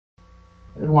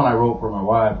This is one I wrote for my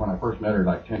wife when I first met her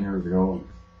like 10 years ago.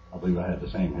 I believe I had the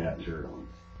same hat and shirt on.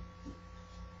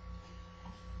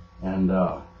 And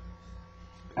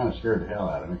kind of scared the hell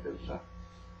out of me because, to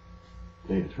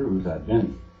tell you the truth, I'd been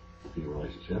in a few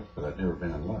relationships, but I'd never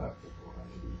been in love before. I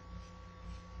didn't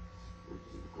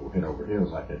go head over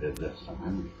heels like I did this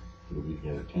time. We'll be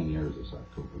together 10 years this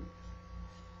October.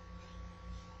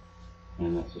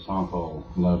 And it's a song called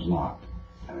Love's Not.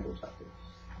 Kind of goes like this.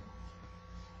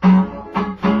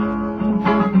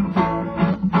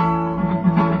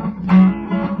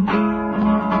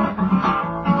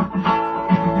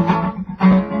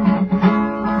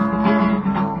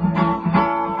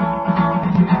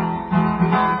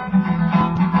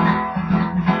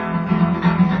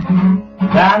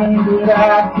 Darling, did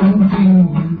I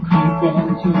continue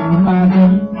creeping to my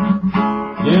dream?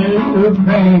 Yeah, your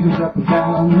fingers up and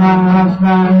down my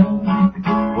spine.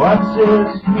 What's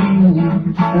this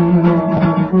feeling coming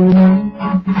over me?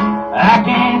 I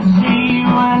can't see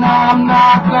when I'm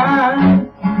not blind.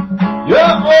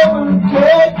 You're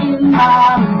overtaking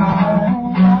my mind.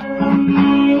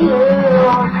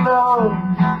 Yeah, love,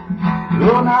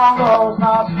 you're not love's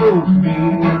not supposed to be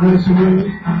this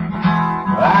way.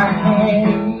 I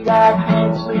can't eat, I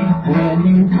can't sleep when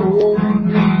you told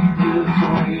me this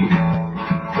way.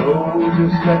 So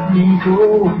just let me go,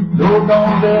 no,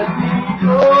 don't let me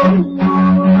go.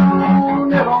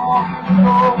 Never want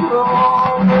to go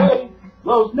away.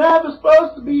 Love's never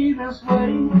supposed to be this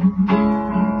way.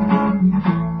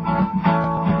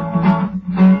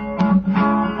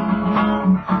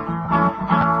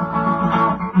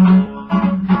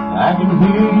 I can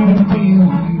hear you and feel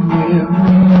you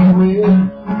everywhere.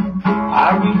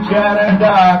 I reach out in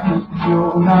darkness, but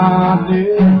you're not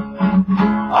there.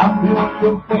 I feel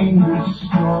your fingers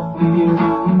softly in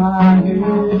my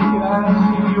head. I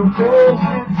see your face,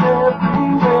 it's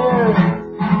everywhere.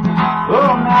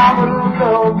 Oh, now that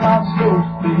love my soul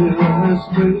feels this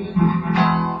way.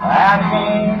 I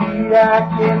can't eat, I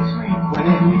can't sleep when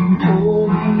you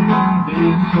hold me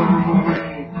this way.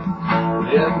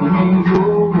 Let me go,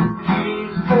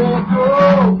 please let go.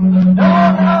 No,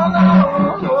 no, no,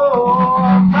 no,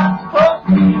 I'm not supposed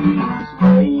to be this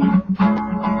way.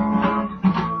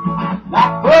 Not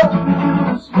supposed to be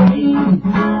this way.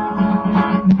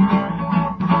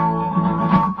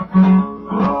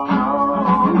 Oh,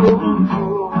 no, no, no.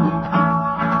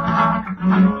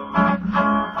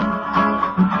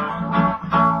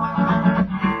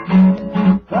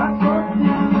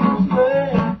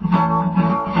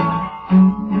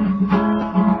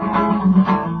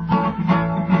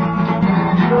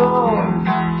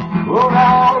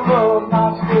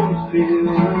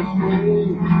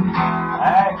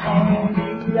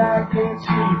 I can't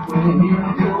sleep when you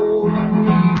hold me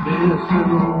this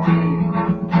way.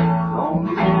 Don't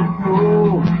let go,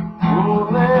 don't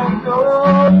let go.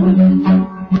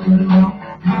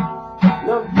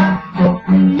 Love's not supposed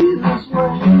to be this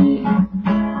way.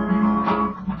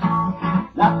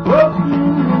 Not supposed to be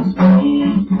this way.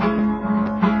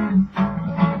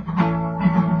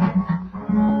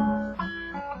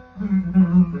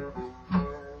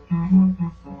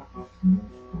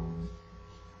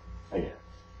 Hey.